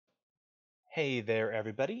Hey there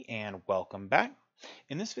everybody and welcome back.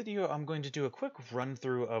 In this video I'm going to do a quick run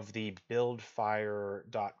through of the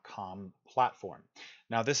buildfire.com platform.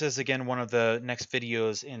 Now this is again one of the next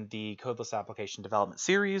videos in the codeless application development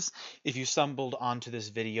series. If you stumbled onto this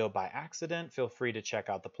video by accident, feel free to check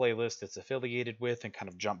out the playlist it's affiliated with and kind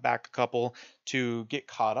of jump back a couple to get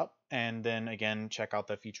caught up, and then again check out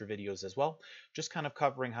the future videos as well, just kind of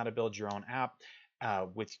covering how to build your own app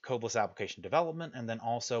with codeless application development, and then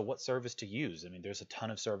also what service to use. I mean, there's a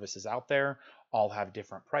ton of services out there, all have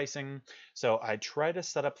different pricing. So I try to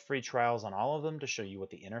set up free trials on all of them to show you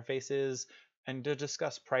what the interface is and to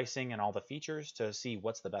discuss pricing and all the features to see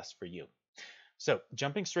what's the best for you. So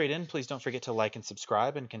jumping straight in, please don't forget to like and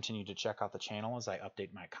subscribe and continue to check out the channel as I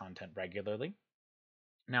update my content regularly.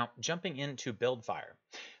 Now, jumping into Buildfire.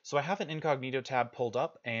 So I have an incognito tab pulled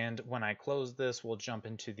up, and when I close this, we'll jump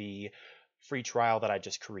into the free trial that I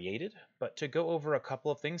just created. But to go over a couple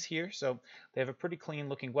of things here, so they have a pretty clean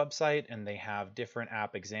looking website and they have different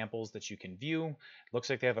app examples that you can view. Looks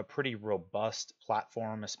like they have a pretty robust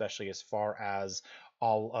platform, especially as far as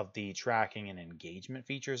all of the tracking and engagement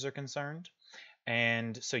features are concerned.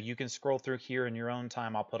 And so you can scroll through here in your own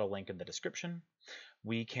time. I'll put a link in the description.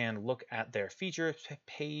 We can look at their features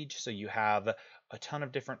page. So you have a ton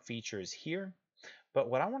of different features here. But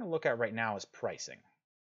what I want to look at right now is pricing.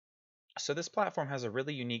 So this platform has a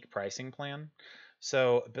really unique pricing plan.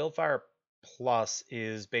 So Buildfire Plus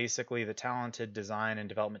is basically the talented design and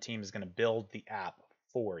development team is going to build the app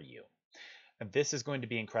for you. And this is going to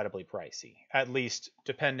be incredibly pricey, at least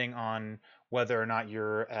depending on whether or not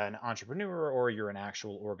you're an entrepreneur or you're an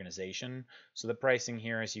actual organization. So the pricing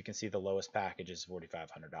here, as you can see, the lowest package is $4,500.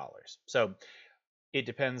 So it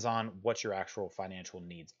depends on what your actual financial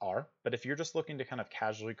needs are. But if you're just looking to kind of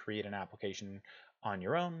casually create an application on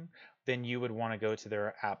your own, then you would want to go to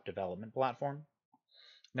their app development platform.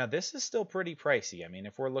 Now, this is still pretty pricey. I mean,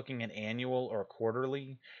 if we're looking at annual or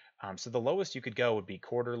quarterly, so the lowest you could go would be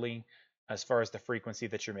quarterly as far as the frequency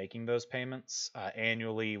that you're making those payments.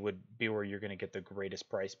 Annually would be where you're going to get the greatest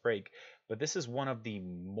price break, but this is one of the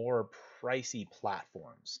more pricey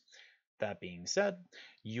platforms. That being said,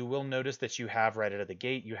 you will notice that you have right out of the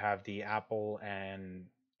gate, you have the Apple and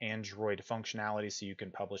Android functionality, so you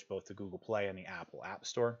can publish both the Google Play and the Apple App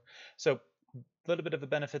Store. So a little bit of a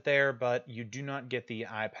benefit there, but you do not get the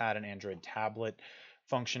iPad and Android tablet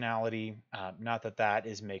functionality. Not that that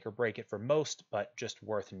is make or break it for most, but just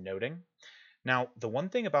worth noting. Now, the one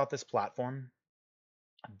thing about this platform,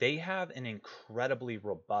 they have an incredibly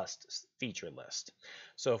robust feature list.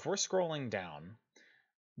 So if we're scrolling down,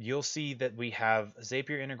 you'll see that we have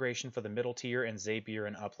Zapier integration for the middle tier and Zapier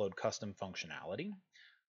and upload custom functionality.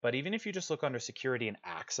 But even if you just look under security and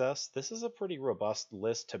access, this is a pretty robust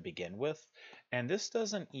list to begin with. And this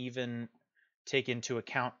doesn't even take into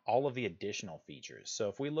account all of the additional features. So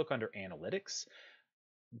if we look under analytics,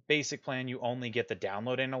 basic plan, you only get the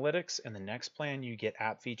download analytics, and the next plan you get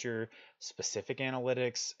app feature specific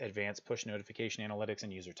analytics, advanced push notification analytics,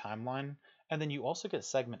 and user timeline. And then you also get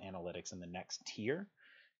segment analytics in the next tier.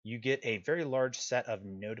 You get a very large set of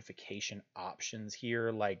notification options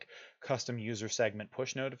here, like custom user segment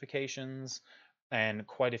push notifications and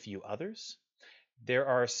quite a few others. There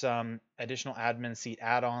are some additional admin seat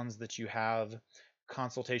add-ons that you have,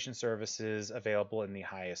 consultation services available in the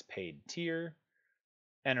highest paid tier,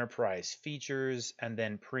 enterprise features, and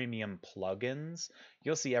then premium plugins.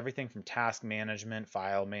 You'll see everything from task management,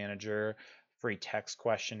 file manager, free text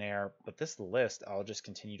questionnaire, but this list, I'll just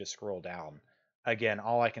continue to scroll down. Again,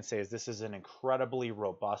 all I can say is this is an incredibly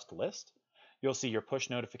robust list. You'll see your push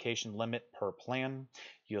notification limit per plan.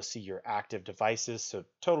 You'll see your active devices, so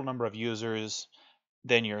total number of users,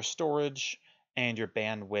 then your storage, and your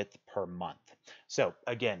bandwidth per month. So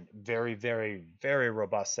again, very, very, very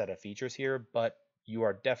robust set of features here, but you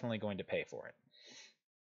are definitely going to pay for it.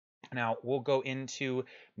 Now we'll go into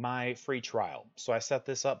my free trial. So I set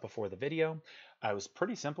this up before the video. It was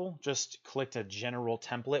pretty simple. Just clicked a general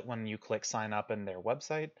template when you click sign up in their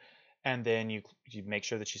website. And then you make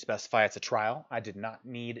sure that you specify it's a trial. I did not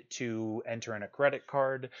need to enter in a credit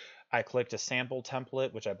card. I clicked a sample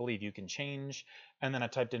template, which I believe you can change. And then I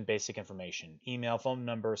typed in basic information, email, phone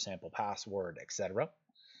number, sample password, etc.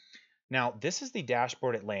 Now, this is the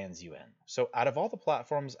dashboard it lands you in. So out of all the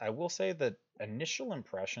platforms, I will say that initial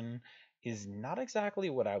impression is not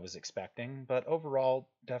exactly what I was expecting, but overall,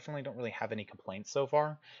 definitely don't really have any complaints so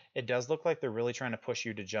far. It does look like they're really trying to push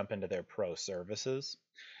you to jump into their pro services.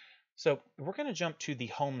 So we're going to jump to the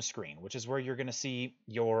home screen, which is where you're going to see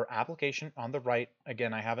your application on the right.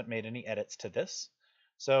 Again, I haven't made any edits to this.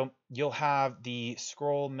 So you'll have the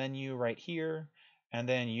scroll menu right here, and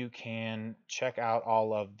then you can check out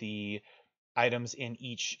all of the items in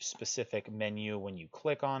each specific menu when you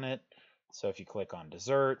click on it. So if you click on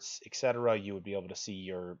desserts, etc., you would be able to see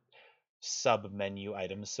your sub-menu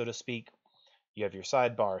items, so to speak. You have your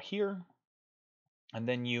sidebar here, and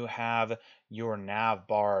then you have your nav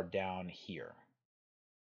bar down here.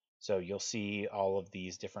 So you'll see all of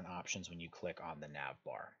these different options when you click on the nav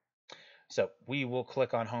bar. So we will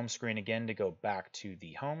click on home screen again to go back to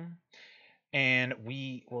the home. And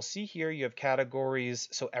we will see here you have categories.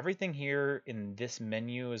 So everything here in this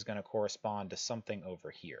menu is going to correspond to something over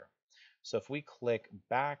here. So if we click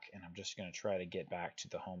back, and I'm just going to try to get back to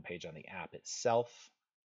the home page on the app itself.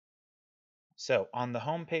 So on the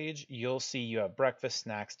home page, you'll see you have breakfast,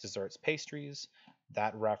 snacks, desserts, pastries.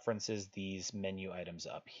 That references these menu items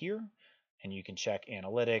up here. And you can check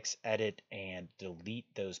analytics, edit, and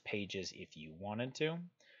delete those pages if you wanted to.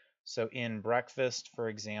 So in breakfast, for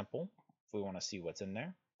example, if we want to see what's in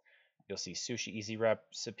there, you'll see sushi easy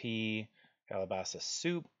recipe, calabasa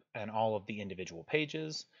soup, and all of the individual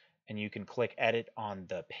pages. And you can click edit on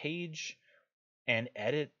the page and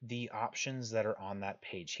edit the options that are on that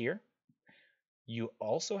page here. You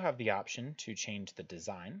also have the option to change the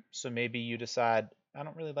design. So maybe you decide, I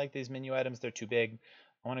don't really like these menu items, they're too big.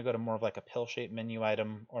 I want to go to more of like a pill-shaped menu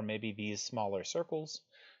item, or maybe these smaller circles.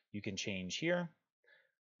 You can change here.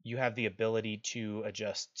 You have the ability to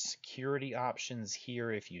adjust security options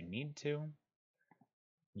here if you need to.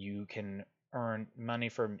 You can earn money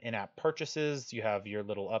from in-app purchases. You have your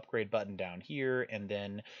little upgrade button down here, and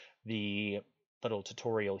then the little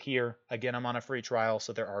tutorial here. Again, I'm on a free trial,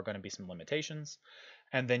 so there are going to be some limitations.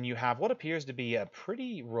 And then you have what appears to be a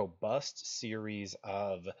pretty robust series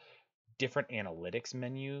of different analytics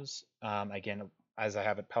menus. Again, as I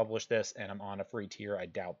haven't published this and I'm on a free tier, I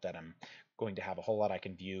doubt that I'm going to have a whole lot I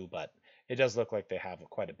can view, but it does look like they have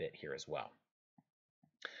quite a bit here as well.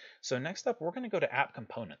 So next up, we're going to go to app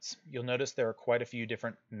components. You'll notice there are quite a few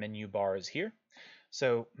different menu bars here.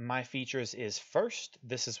 So my features is first,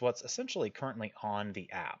 this is what's essentially currently on the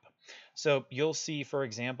app. So you'll see, for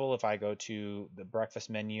example, if I go to the breakfast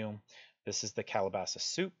menu, this is the calabasa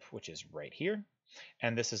soup, which is right here.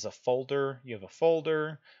 And this is a folder. You have a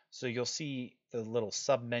folder. So you'll see the little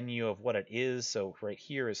sub menu of what it is. So right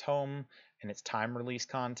here is home and it's time release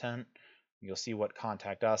content. You'll see what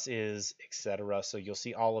contact us is, etc. So you'll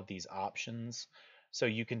see all of these options. So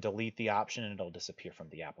you can delete the option and it'll disappear from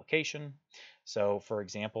the application. So for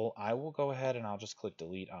example, I will go ahead and I'll just click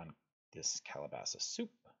delete on this calabasa soup.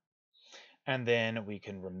 And then we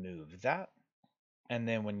can remove that. And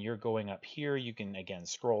then when you're going up here, you can again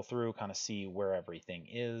scroll through, kind of see where everything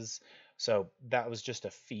is. So that was just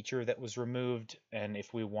a feature that was removed. And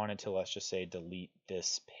if we wanted to, let's just say delete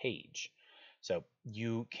this page. So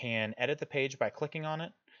you can edit the page by clicking on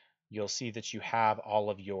it. You'll see that you have all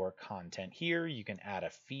of your content here. You can add a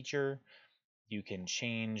feature. You can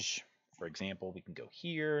change, for example, we can go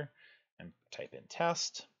here and type in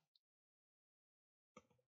test.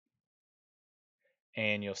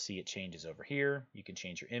 And you'll see it changes over here. You can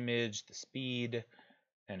change your image, the speed,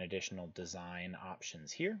 and additional design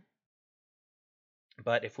options here.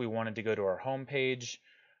 But if we wanted to go to our home page,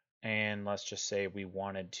 and let's just say we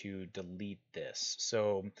wanted to delete this.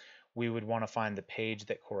 So we would want to find the page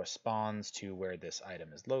that corresponds to where this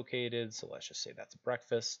item is located. So let's just say that's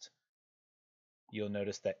breakfast. You'll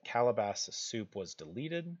notice that calabasa soup was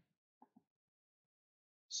deleted.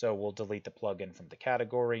 So we'll delete the plugin from the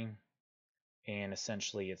category. And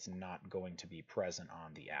essentially it's not going to be present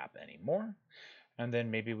on the app anymore. And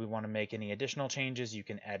then maybe we want to make any additional changes, you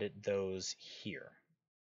can edit those here.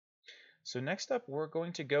 So next up, we're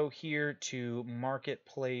going to go here to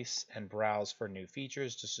Marketplace and browse for new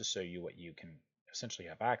features just to show you what you can essentially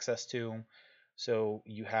have access to. So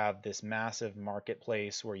you have this massive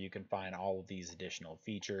marketplace where you can find all of these additional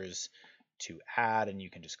features to add, and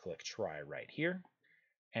you can just click try right here.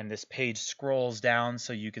 And this page scrolls down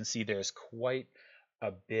so you can see there's quite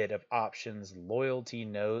a bit of options. Loyalty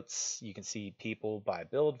notes, you can see people by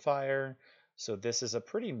Buildfire. So this is a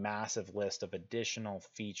pretty massive list of additional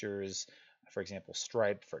features. For example,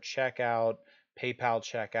 Stripe for checkout, PayPal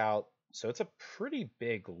checkout. So it's a pretty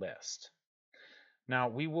big list. Now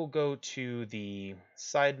we will go to the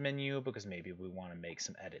side menu because maybe we want to make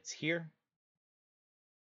some edits here.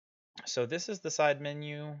 So this is the side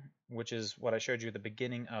menu, which is what I showed you at the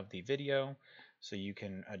beginning of the video. So you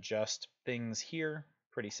can adjust things here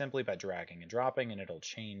pretty simply by dragging and dropping, and it'll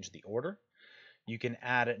change the order. You can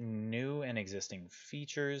add new and existing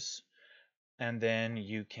features, and then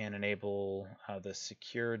you can enable the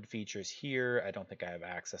secured features here. I don't think I have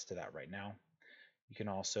access to that right now. You can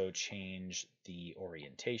also change the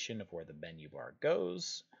orientation of where the menu bar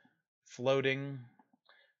goes, floating,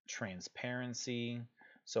 transparency.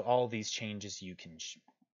 So all these changes you can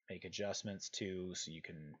make adjustments to, so you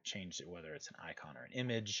can change it whether it's an icon or an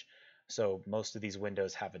image. So most of these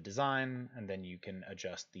windows have a design, and then you can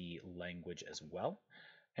adjust the language as well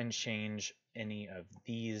and change any of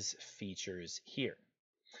these features here.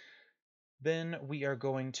 Then we are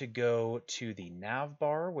going to go to the nav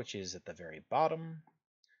bar, which is at the very bottom.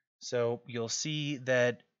 So you'll see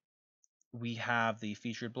that we have the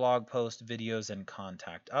featured blog post, videos, and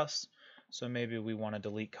contact us. So maybe we want to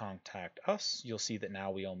delete contact us. You'll see that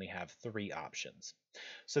now we only have 3 options.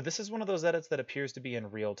 So this is one of those edits that appears to be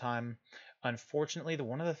in real time. Unfortunately,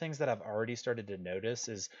 one of the things that I've already started to notice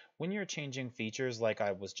is when you're changing features like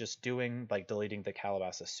I was just doing, like deleting the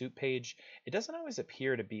Calabasas soup page, it doesn't always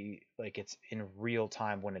appear to be like it's in real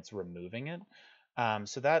time when it's removing it.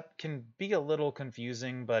 So that can be a little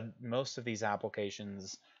confusing, but most of these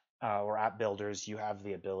applications or app builders, you have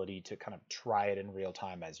the ability to kind of try it in real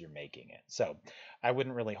time as you're making it. So I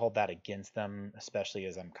wouldn't really hold that against them, especially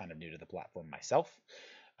as I'm kind of new to the platform myself.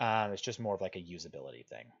 It's just more of like a usability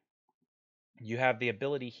thing. You have the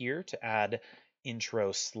ability here to add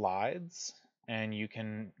intro slides, and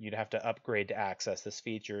you'd have to upgrade to access this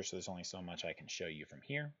feature, so there's only so much I can show you from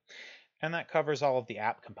here. And that covers all of the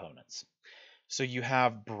app components. So you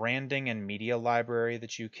have branding and media library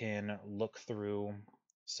that you can look through.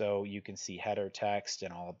 So you can see header text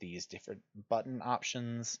and all of these different button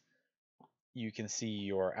options. You can see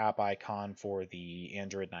your app icon for the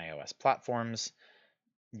Android and iOS platforms,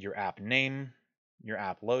 your app name, your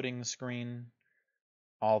app loading screen.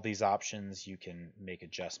 All these options you can make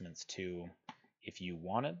adjustments to if you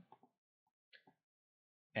wanted,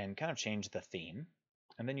 and kind of change the theme.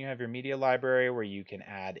 And then you have your media library where you can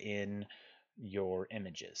add in your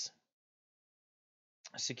images.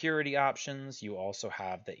 Security options, you also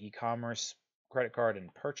have the e-commerce, credit card,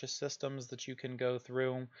 and purchase systems that you can go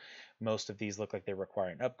through. Most of these look like they require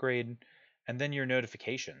an upgrade. And then your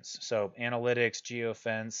notifications. So analytics,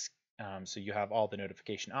 geofence, so you have all the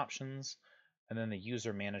notification options. And then the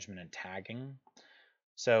user management and tagging.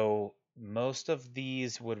 So most of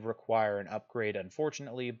these would require an upgrade,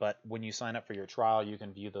 unfortunately, but when you sign up for your trial, you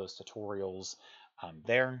can view those tutorials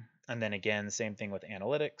there. And then again, same thing with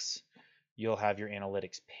analytics. You'll have your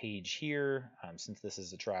analytics page here. Since this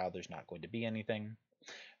is a trial, there's not going to be anything.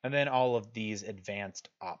 And then all of these advanced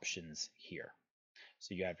options here.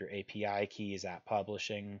 So you have your API keys, app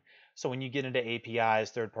publishing. So when you get into APIs,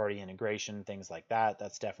 third-party integration, things like that,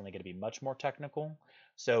 that's definitely going to be much more technical.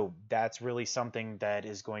 So that's really something that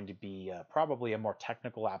is going to be probably a more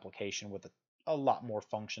technical application with a lot more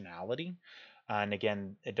functionality. And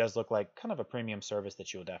again, it does look like kind of a premium service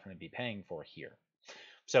that you'll definitely be paying for here.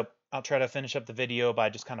 So I'll try to finish up the video by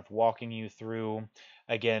just kind of walking you through,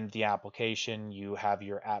 again, the application. You have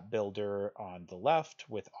your app builder on the left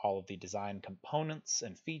with all of the design components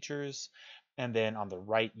and features. And then on the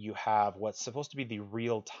right, you have what's supposed to be the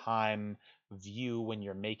real-time view when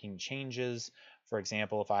you're making changes. For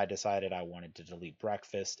example, if I decided I wanted to delete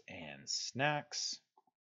breakfast and snacks,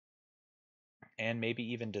 and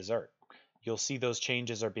maybe even dessert, you'll see those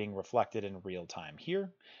changes are being reflected in real time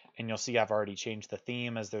here. And you'll see I've already changed the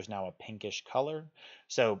theme as there's now a pinkish color.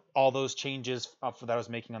 So all those changes that I was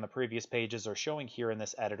making on the previous pages are showing here in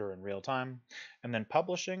this editor in real time. And then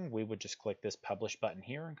publishing, we would just click this publish button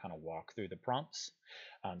here and kind of walk through the prompts.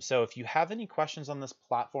 So if you have any questions on this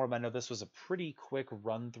platform, I know this was a pretty quick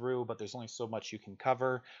run through, but there's only so much you can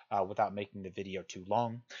cover without making the video too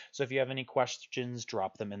long. So if you have any questions,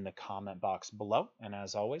 drop them in the comment box below. And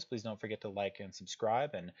as always, please don't forget to like and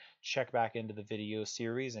subscribe and check back into the video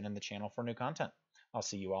series and in the channel for new content. I'll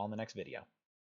see you all in the next video.